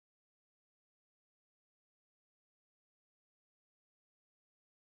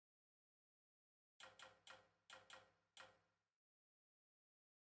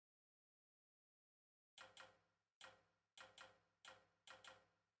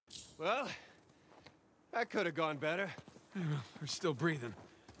Well, that could have gone better. We're still breathing.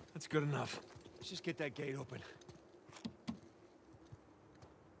 That's good enough. Let's just get that gate open.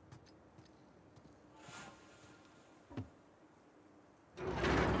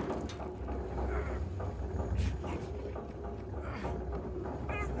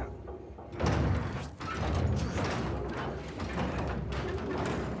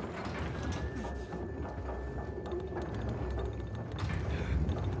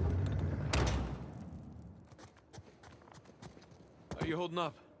 How you holding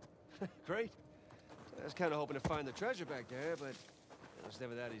up? Great. I was kind of hoping to find the treasure back there, but it was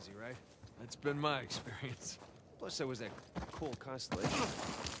never that easy, right? That's been my experience. Plus, there was that cool constellation.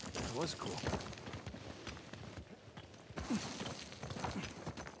 It was cool.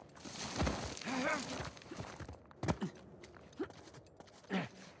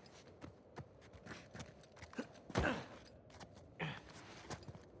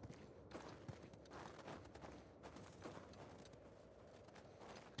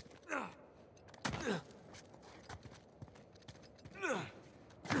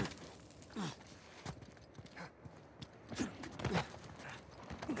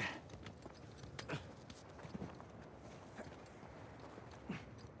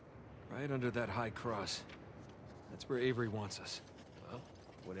 Right under that high cross. That's where Avery wants us. Well,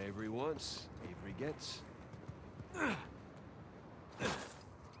 what Avery wants, Avery gets. Kid,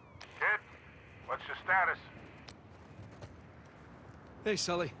 what's your status? Hey,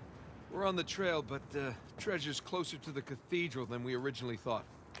 Sully. We're on the trail, but treasure's closer to the cathedral than we originally thought.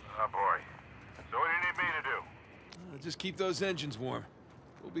 Oh, boy. So what do you need me to do? Just keep those engines warm.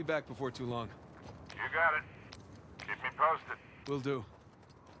 We'll be back before too long. You got it. Keep me posted. Will do.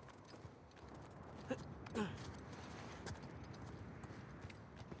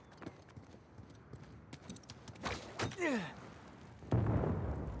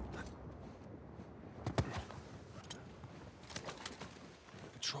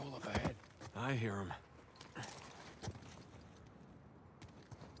 Patrol up ahead. I hear him.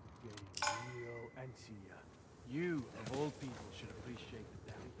 Getting real antsy. You, of all people, should appreciate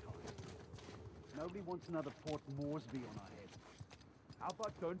the damn time. Nobody wants another Port Moresby on our head. How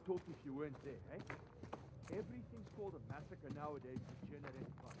about don't talk if you weren't there, eh? Everything's called a massacre nowadays to generate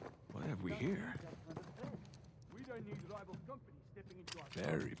crime. What have we here? We don't need rival companies stepping into our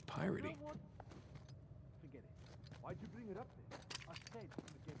Very piratey. You know what? Forget it. Why'd you bring it up then? I said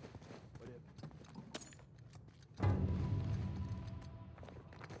forget it. Whatever.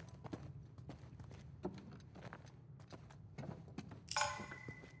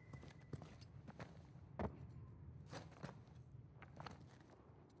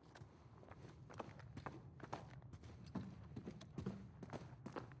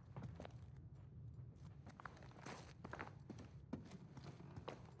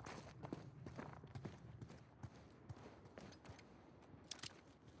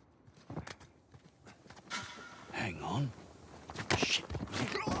 Hang on. Shit.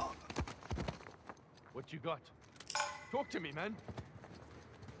 What you got? Talk to me, man.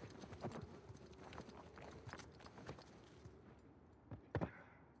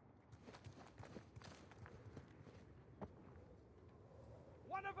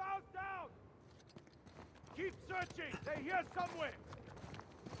 One of ours down! Keep searching! They're here somewhere!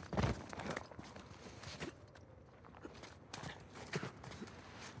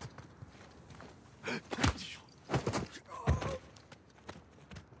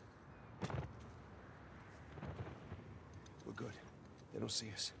 We're good. They don't see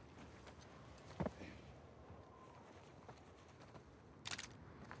us.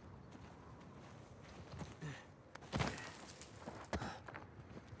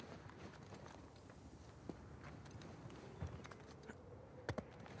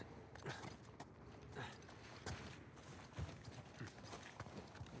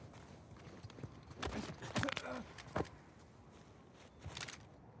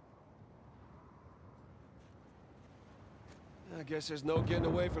 I guess there's no getting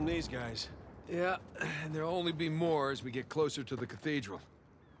away from these guys. Yeah, and there'll only be more as we get closer to the cathedral.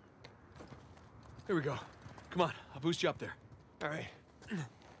 Here we go. Come on, I'll boost you up there. All right.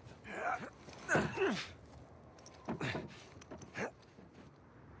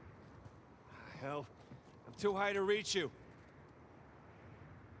 Hell, I'm too high to reach you.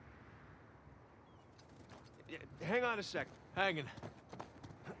 Yeah, hang on a sec. Hanging.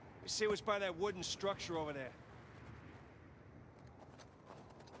 You see what's by that wooden structure over there?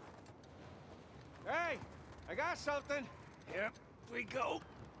 Hey, I got something. Yep, we go.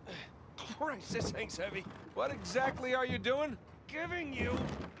 Christ, this thing's heavy. What exactly are you doing? Giving you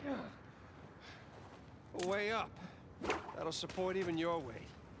a way up. That'll support even your weight.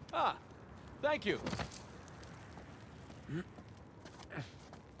 Ah, thank you.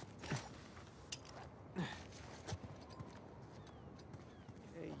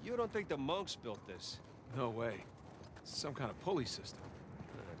 Hey, you don't think the monks built this? No way. Some kind of pulley system.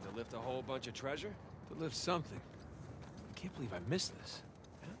 To lift a whole bunch of treasure? To lift something. I can't believe I missed this.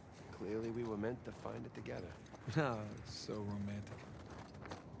 Clearly we were meant to find it together. Ah, so romantic.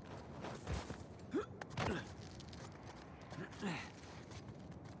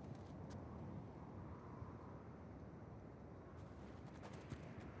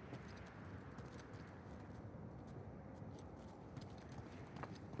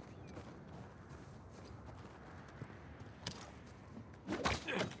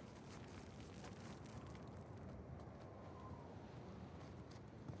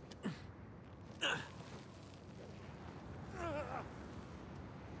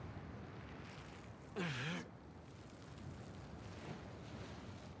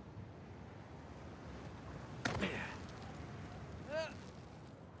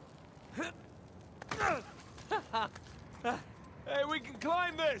 Hey, we can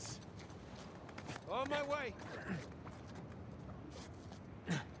climb this! On my way!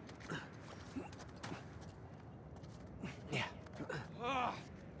 Yeah. Oh,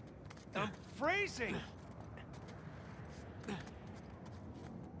 I'm freezing!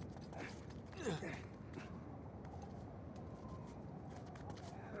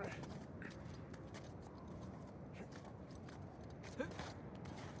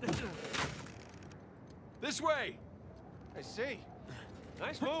 This way! I see.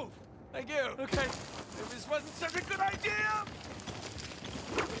 Nice move. Thank you. Okay. If this wasn't such a good idea!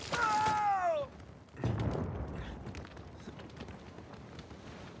 Oh!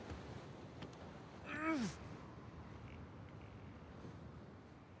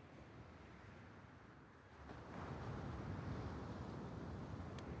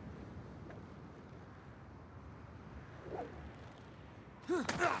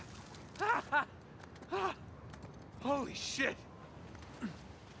 Holy shit!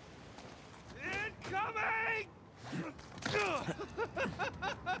 Incoming!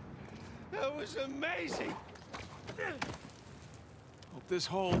 That was amazing. Hope this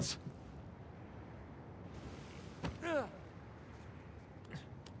holds. Oh!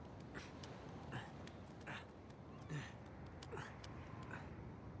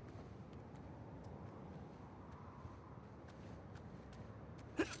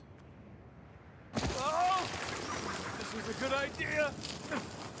 This was a good idea!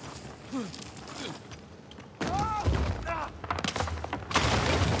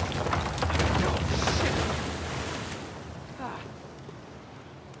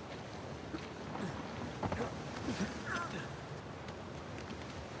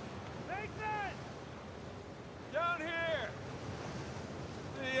 Down here!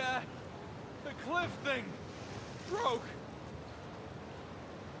 The cliff thing broke.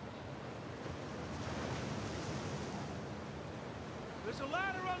 There's a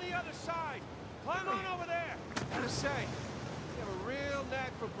ladder on the other side. Climb on over there. Gotta say, you have a real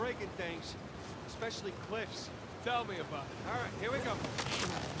knack for breaking things, especially cliffs. Tell me about it. All right, here we go.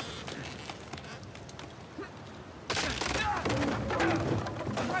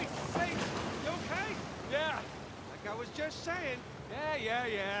 Right, hey, you okay? Yeah. Like I was just saying. Yeah. All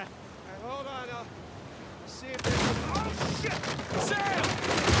right, hold on, I'll see if there's... Oh, shit! Sam!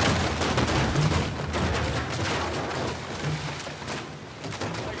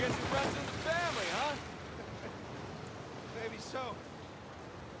 I guess it runs in the family, huh? Maybe so.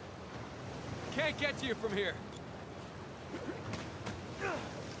 Can't get to you from here. Oh,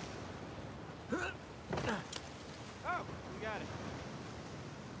 we got it.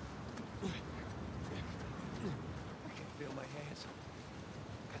 I can feel my hands.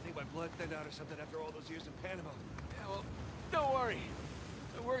 I think my blood thinned out or something after all those years in Panama. Yeah, well, don't worry.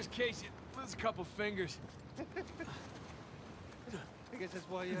 The worst case, you lose a couple fingers. I guess that's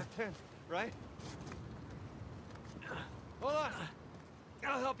why you have 10, right? Hold on.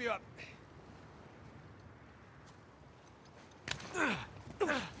 I'll help you up.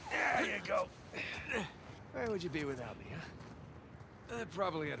 There you go. Where would you be without me, huh?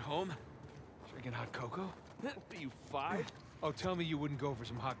 Probably at home. Drinking hot cocoa. Are you 5? Oh, tell me you wouldn't go for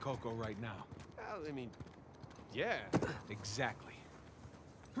some hot cocoa right now. Well, I mean, yeah. Exactly.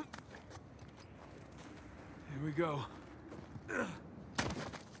 Here we go.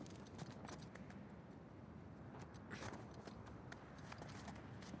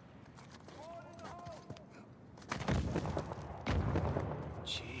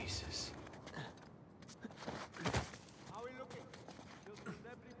 Jesus. How are we looking? There's a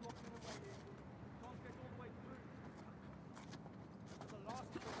debris blocking the way in. Can't get all the way through. The last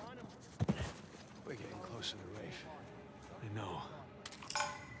of the line. closer to Rafe. I know.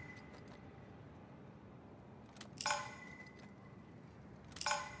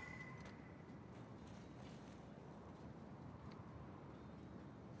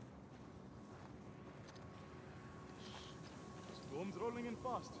 Storm's rolling in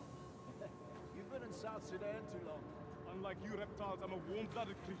fast. You've been in South Sudan too long. Unlike you reptiles, I'm a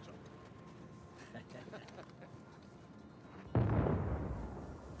warm-blooded creature.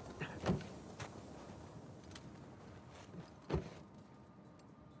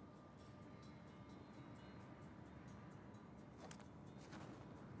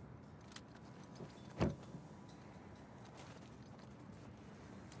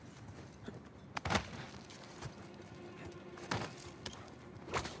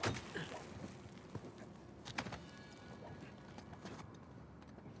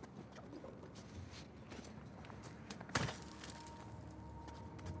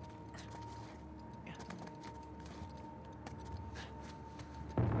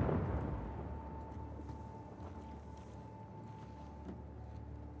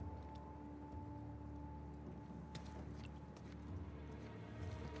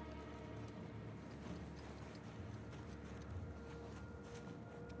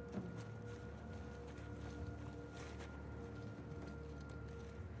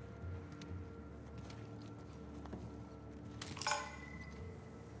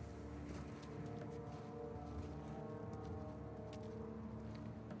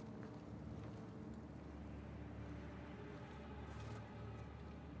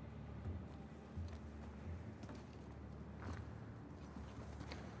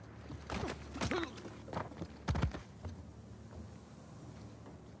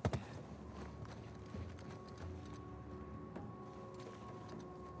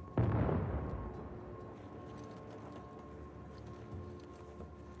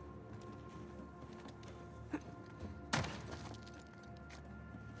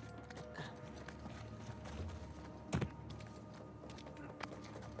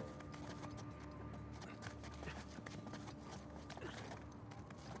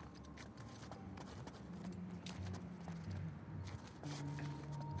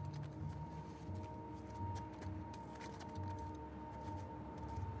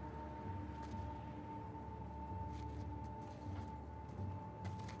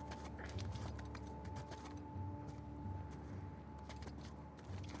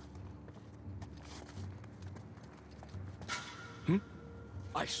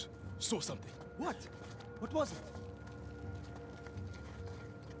 I saw something. What? What was it?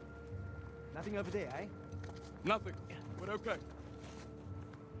 Nothing over there, eh? Nothing. We're okay.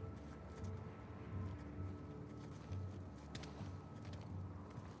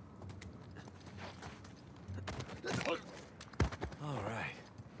 All right.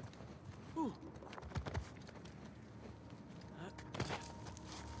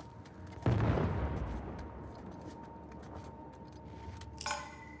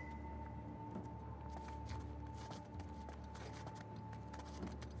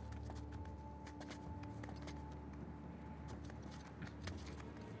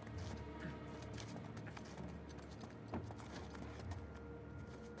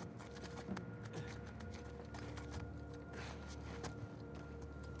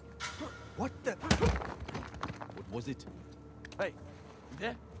 What the? What was it? Hey, you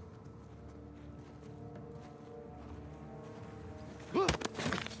there?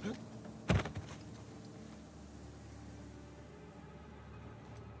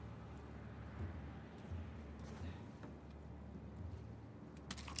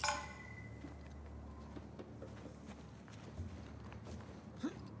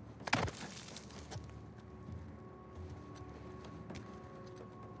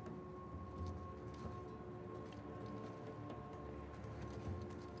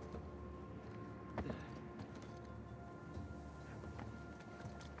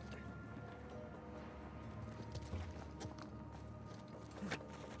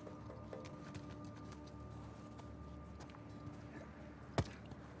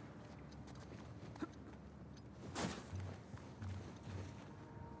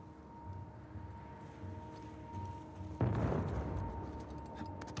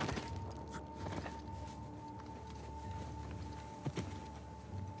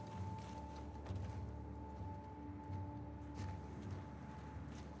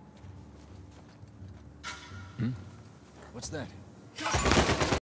 What's that?